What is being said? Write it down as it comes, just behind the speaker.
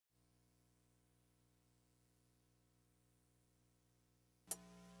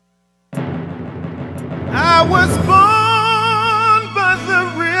I was born by the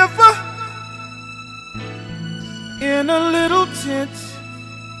river in a little tent.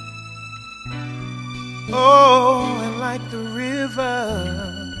 Oh, and like the river,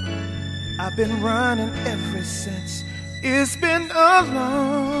 I've been running ever since. It's been a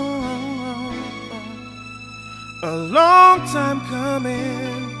long time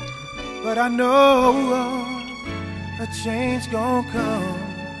coming, but I know a change gon' come.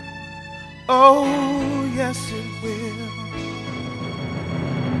 Oh, yes it will.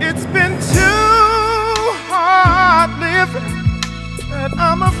 It's been too hard living that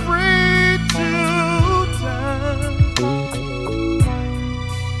I'm afraid to die.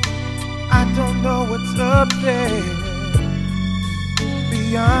 I don't know what's up there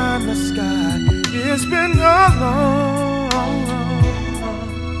beyond the sky. It's been a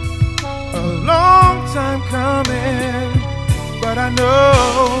long time coming, but I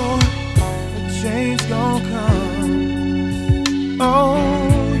know the change gon' come. Oh,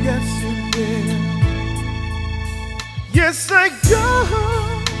 yes it will. Yes, I go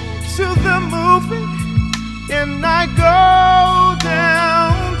to the movie and I go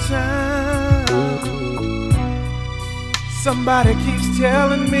downtown. Somebody keeps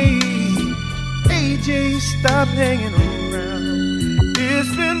telling me, AJ, stop hanging around.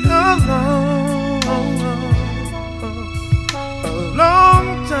 It's been a long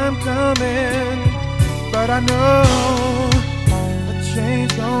time coming, but I know a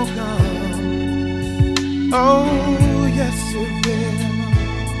change gon' come. Oh, yes it will.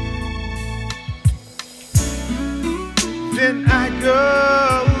 Then I go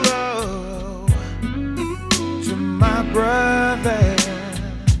to my brother.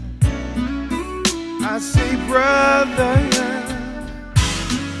 I say, brother,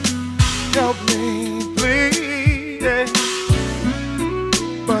 help me please.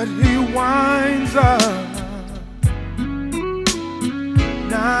 But he winds up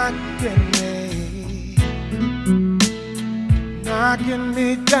knocking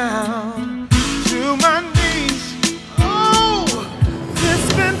me down to my knees. Oh, there's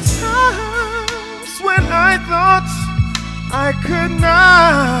been times when I thought I could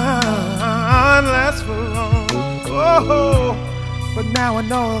not last for long. Oh, but now I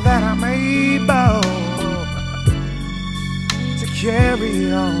know that I'm able to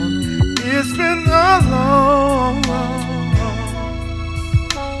carry on. It's been a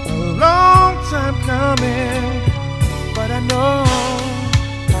long time coming, but I know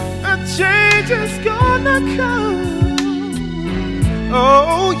a change is gonna come.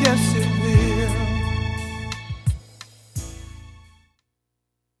 Oh, yes